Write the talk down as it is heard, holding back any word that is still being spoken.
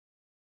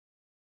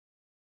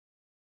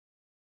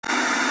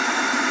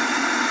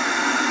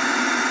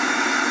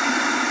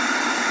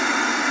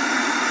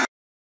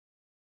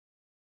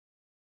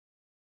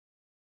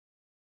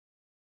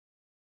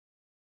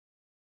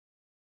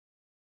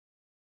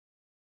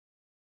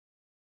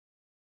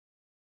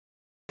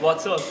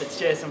What's up, it's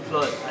Jason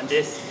Flood and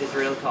this is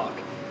Real Talk.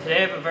 Today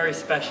I have a very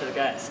special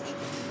guest.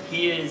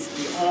 He is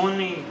the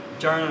only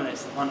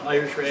journalist on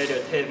Irish radio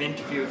to have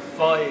interviewed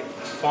 5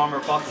 former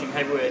boxing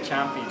heavyweight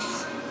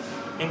champions.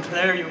 In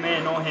Clare you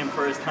may know him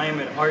for his time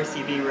with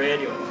RCB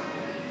Radio.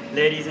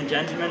 Ladies and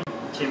gentlemen,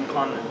 Jim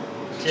Conlan.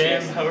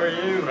 Jim, how are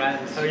you?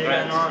 Grand. How are you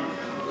getting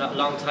on?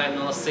 Long time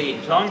no see.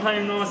 Long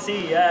time no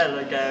see, yeah.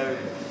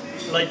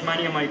 Like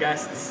many of my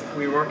guests,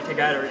 we work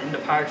together in the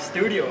Park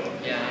studio.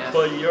 Yeah.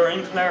 But you're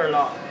in Clare a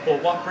lot.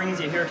 But what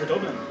brings you here to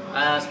Dublin?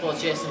 I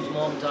suppose Jason, at the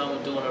moment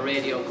I'm doing a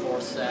radio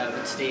course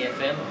with Stay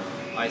FM.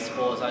 I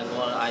suppose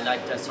I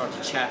like that sort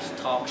of chat,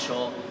 talk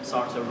show,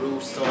 sort of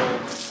route. So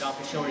the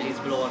opportunities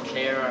below in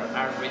Clare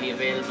aren't really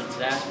available to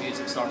that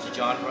music sort of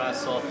genre.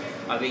 So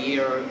I have a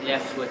year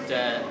left with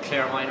the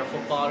Clare minor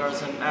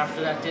footballers, and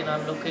after that then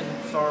I'm looking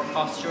for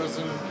postures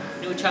and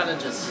new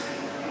challenges.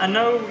 And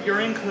now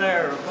you're in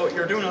Clare, but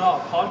you're doing a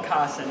lot of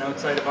podcasting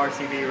outside of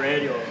RCB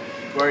Radio,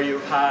 where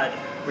you've had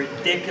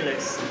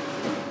ridiculous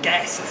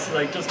guests,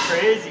 like just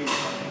crazy.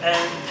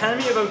 Tell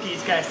me about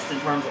these guests in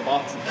terms of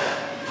boxing.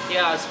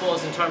 Yeah, I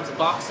suppose in terms of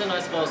boxing,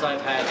 I suppose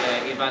I've had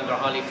Evander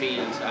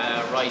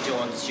Holyfield, Roy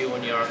Jones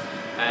Jr.,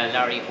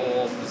 Larry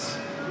Holmes,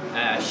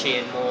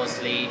 Shane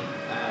Mosley,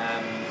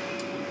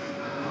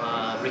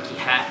 Ricky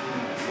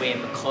Hatton, Wayne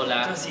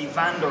McCullough. Just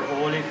Evander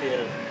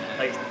Holyfield.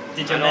 Like,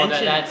 did you I know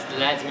mention? the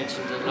lads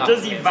mentioned a lot.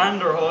 Does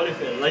Evander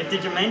Holyfield? Like,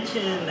 did you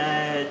mention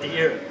the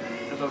year?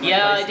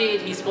 Yeah, I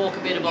did. He spoke a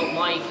bit about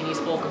Mike, and he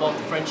spoke about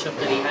the friendship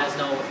that he has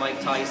now with Mike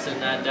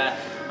Tyson. And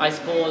I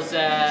suppose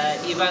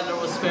Evander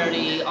was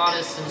fairly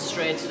honest and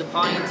straight to the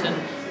point. And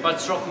what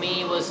struck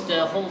me was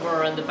the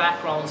hunger and the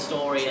background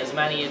story. As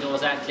many of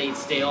those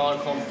athletes, they all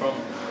come from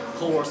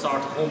poor, sort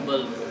of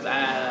humble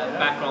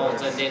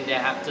backgrounds, and then they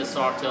have to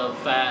sort of.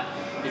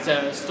 It's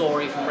a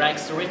story from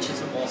rags to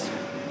riches almost.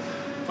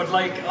 But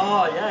like,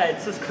 oh yeah,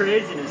 it's just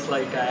craziness.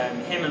 Like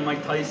him and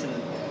Mike Tyson,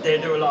 they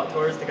do a lot of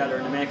tours together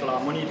and they make a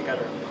lot of money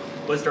together.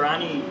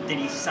 Did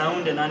he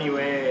sound in any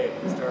way,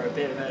 was there a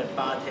bit of a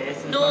bad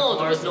taste? No,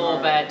 there was no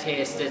bad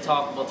taste. They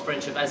talk about the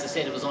friendship. As I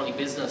said, it was only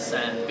business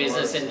and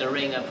business in the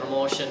ring and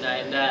promotion.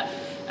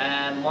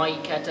 And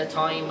Mike at the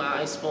time,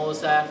 I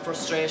suppose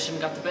frustration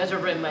got the better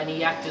of him and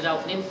he acted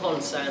out in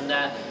impulse. And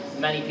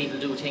many people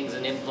do things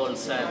in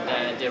impulse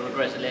and they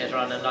regret it later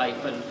on in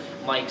life. And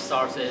Mike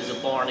started as a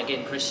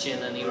born-again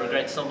Christian and he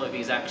regrets some of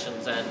his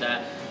actions,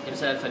 and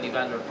himself and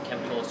Evander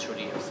became close through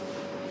the years.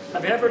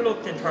 Have you ever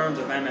looked in terms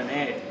of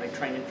MMA, like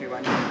trying to interview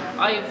anyone?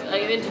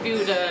 I've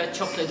interviewed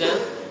Chuck Liddell.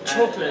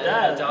 Chuck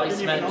Liddell? The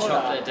Iceman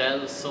Chuck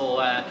Liddell.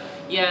 So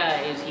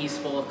he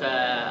spoke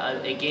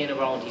again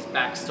around his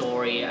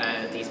backstory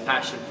and his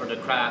passion for the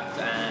craft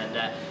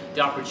and the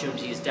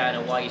opportunities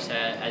Dana White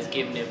has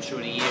given him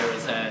through the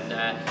years,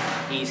 and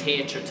his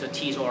hatred to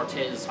Tito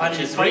Ortiz, which is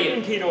real.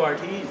 Fighting Tito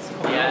Ortiz.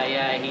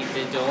 Yeah,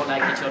 they don't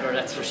like each other,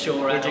 that's for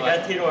sure. Did you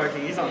get Tito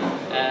Ortiz on?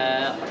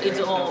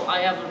 I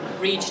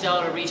haven't reached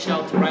out. I reached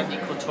out to Randy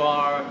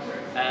Couture.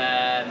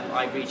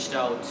 I reached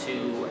out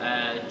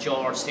to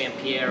George St.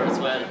 Pierre as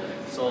well.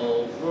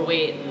 So we're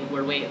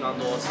waiting on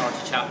those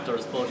sorts of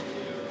chapters, but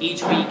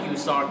each week you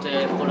start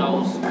to put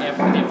out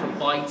different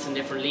bites and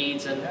different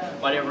leads, and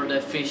whatever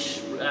the fish,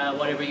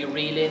 whatever you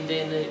reel in,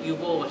 then you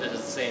go with it, as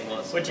the saying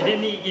was. But you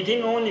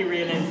didn't only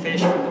reel in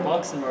fish from the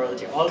boxing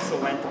world, you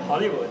also went to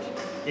Hollywood.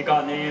 You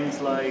got names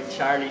like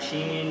Charlie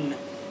Sheen,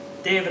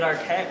 David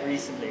Arquette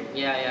recently.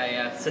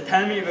 Yeah. So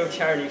tell me about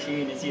Charlie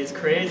Sheen. Is he as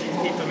crazy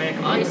as people make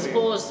him out to be? I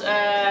suppose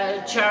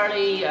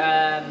Charlie,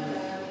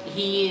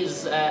 he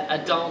is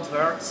a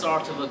down-to-earth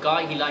sort of a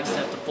guy. He likes to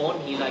have the fun.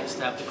 He likes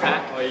to have the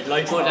crack. Oh,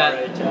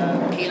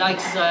 he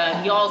likes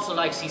He also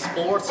likes his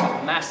sports. He's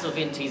massive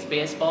into his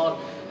baseball.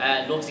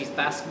 Loves his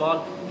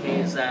basketball.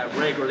 Plays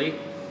regularly.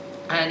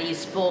 And he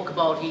spoke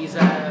about his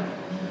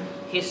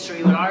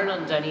history with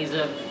Ireland, and he's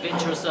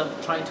adventurous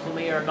of trying to come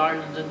here in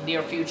Ireland in the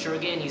near future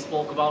again. He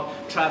spoke about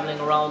travelling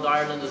around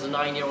Ireland as a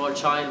 9-year-old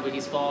child with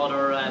his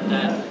father and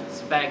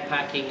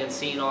backpacking and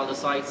seeing all the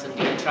sights and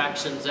the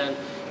attractions. And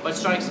what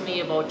strikes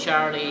me about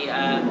Charlie is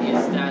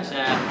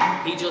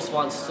that he just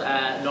wants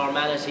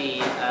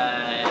normality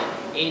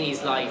in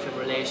his life in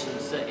relation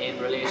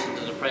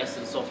to the press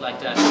and stuff like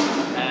that.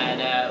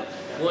 And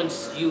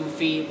once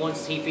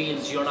he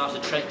feels you're not a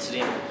threat to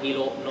him,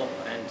 he'll open up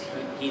and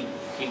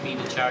he'll be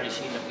the Charlie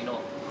Sheen that we know.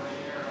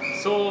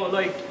 So,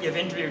 like, you've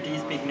interviewed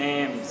these big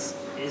names.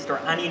 Is there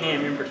any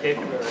name in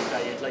particular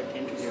that you'd like to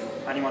interview?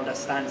 Anyone that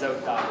stands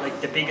out, that, like,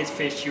 the biggest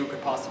fish you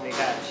could possibly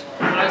catch?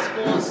 I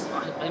suppose,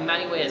 in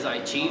many ways, I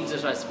achieved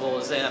it, I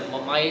suppose.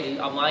 My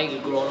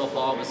idol growing up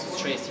always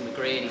was Tracy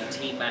McGrady,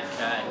 T-Mac.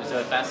 He was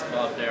a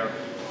basketball player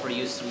for the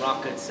Houston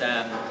Rockets.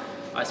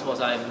 I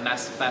suppose I'm a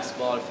massive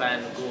basketball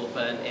fan, grew up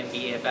an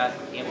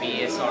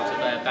NBA sort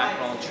of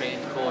background,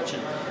 trained coach,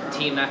 and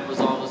T-Mac was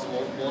always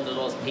one of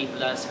those people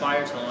that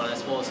aspired to, and I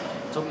suppose it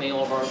took me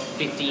over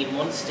 15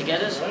 months to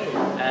get it.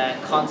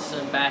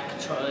 Constant back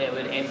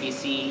with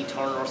NBC,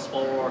 Turner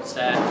Sports,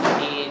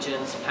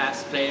 agents,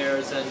 past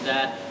players,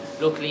 and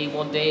luckily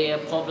one day a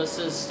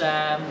publicist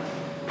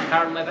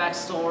part of my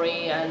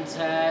backstory, and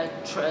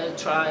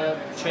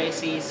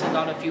Tracy sent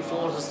on a few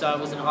photos that I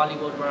was in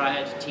Hollywood where I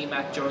had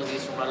T-Mac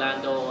jerseys from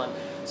Orlando and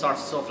sort of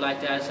stuff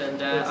like that, and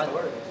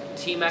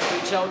T-Mac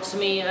reached out to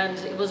me and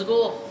it was a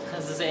go,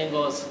 as the saying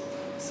goes.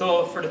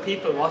 So for the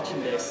people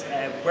watching this,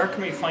 where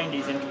can we find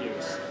these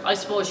interviews? I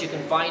suppose you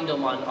can find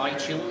them on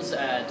iTunes,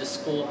 the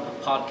Scope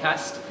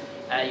podcast.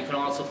 You can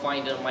also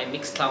find it on my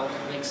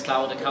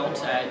Mixcloud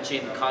account,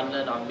 Jim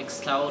Conlan on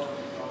Mixcloud.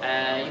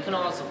 You can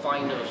also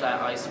find it,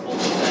 I suppose,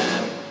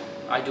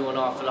 I do an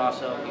awful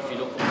lot of, if you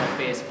look up on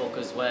Facebook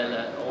as well.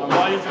 And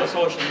what is your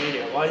social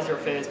media? What is your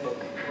Facebook?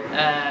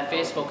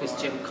 Facebook is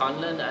Jim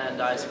Conlan,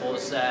 and I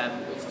suppose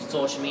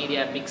social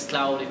media,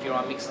 Mixcloud, if you're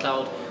on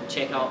Mixcloud,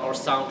 check out, or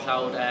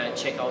SoundCloud,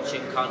 check out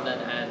Jim Conlan,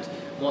 and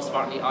most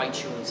importantly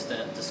iTunes,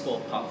 the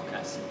Scope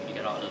podcast, you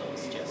get all of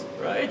those. Yes.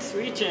 Right,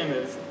 sweet Jim,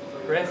 it's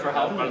great for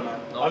having me, man.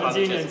 No I haven't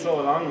seen you in apologies.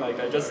 so long, like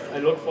I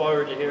look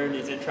forward to hearing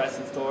these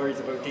interesting stories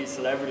about these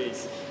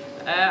celebrities.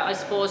 I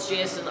suppose,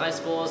 Jason,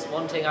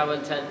 one thing I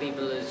will tell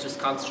people is just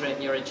concentrate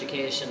on your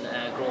education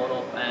growing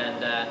up,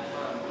 and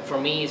for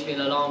me it's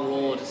been a long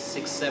road,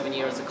 6-7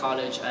 years of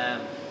college.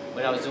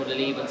 When I was doing the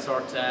leaving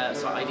cert,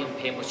 so I didn't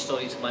pay much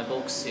study to my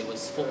books. It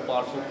was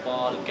football,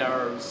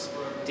 girls,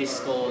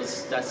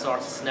 discos, that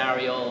sort of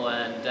scenario,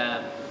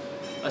 and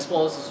I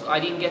suppose I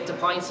didn't get the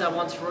points I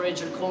wanted for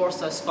original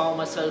course. I found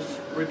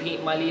myself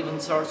repeating my leaving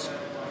cert.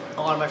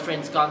 All my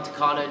friends gone to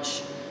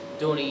college,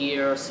 doing a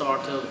year,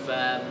 sort of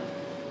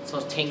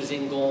things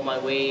didn't go my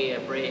way,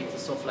 a break and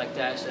stuff like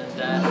that,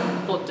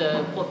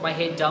 and put my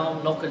head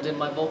down, knuckled in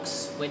my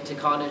books, went to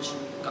college,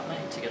 got my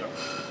head together.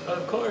 Well,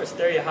 of course,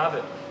 there you have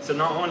it. So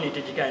not only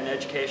did you get an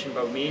education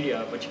about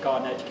media, but you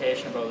got an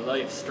education about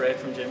life straight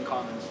from Jim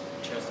Conlan.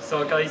 Cheers.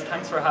 So guys,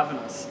 thanks for having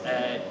us.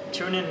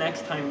 Tune in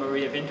next time where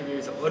we have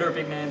interviews of other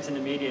big names in the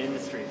media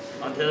industry.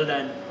 Until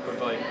then,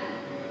 goodbye.